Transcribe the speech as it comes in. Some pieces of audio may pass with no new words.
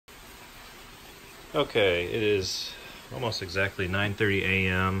Okay, it is almost exactly 9:30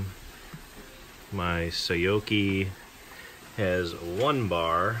 a.m. My Suaoki has 1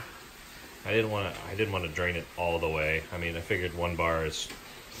 bar. I didn't want to drain it all the way. I mean, I figured 1 bar is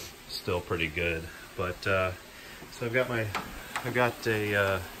still pretty good. But so I've got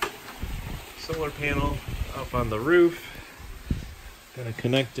a solar panel up on the roof. Gonna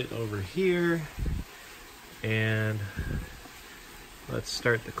connect it over here, and let's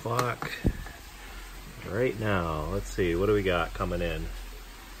start the clock right now. Let's see, what do we got coming in?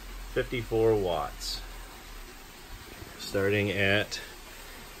 54 watts. Starting at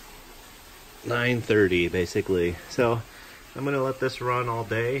 9:30 basically. So I'm gonna let this run all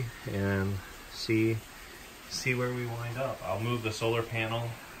day and see where we wind up. I'll move the solar panel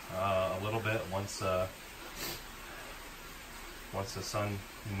a little bit once the sun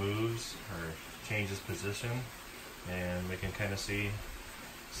moves or changes position, and we can kind of see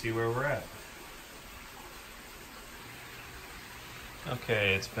where we're at.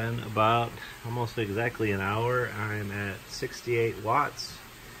 Okay, it's been about almost exactly an hour. I'm at 68 watts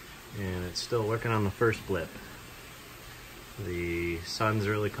and it's still working on the first blip. The sun's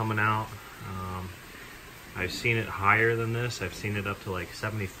really coming out. I've seen it higher than this. I've seen it up to like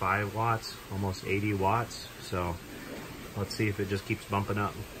 75 watts, almost 80 watts. So let's see if it just keeps bumping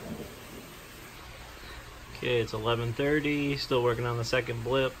up. Okay, it's 11:30, still working on the second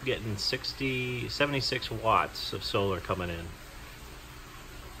blip, getting 76 watts of solar coming in.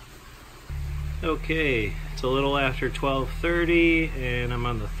 Okay, it's a little after 12:30 and I'm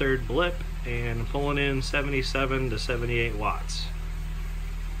on the third blip and pulling in 77 to 78 watts.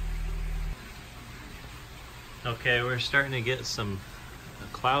 Okay, we're starting to get some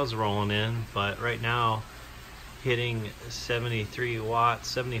clouds rolling in, but right now hitting 73 watts,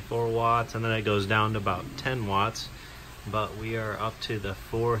 74 watts, and then it goes down to about 10 watts. But we are up to the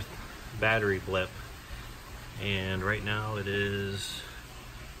fourth battery blip, and right now it is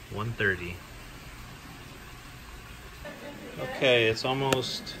 1:30. Okay, it's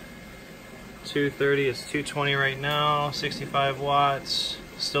almost 2:30, it's 2:20 right now, 65 watts.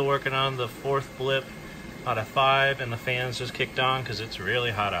 Still working on the fourth blip out of 5, and the fans just kicked on because it's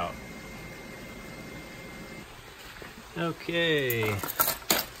really hot out. Okay,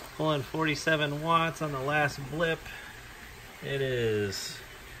 pulling 47 watts on the last blip. It is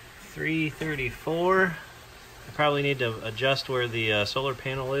 3:34. I probably need to adjust where the solar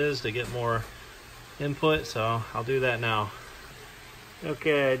panel is to get more input, so I'll do that now.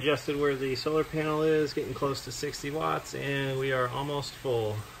 Okay, I adjusted where the solar panel is, getting close to 60 watts, and we are almost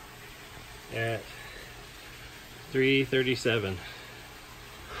full at 3:37.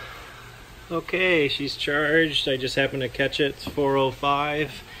 Okay, she's charged. I just happened to catch it. It's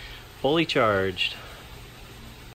 4:05, fully charged.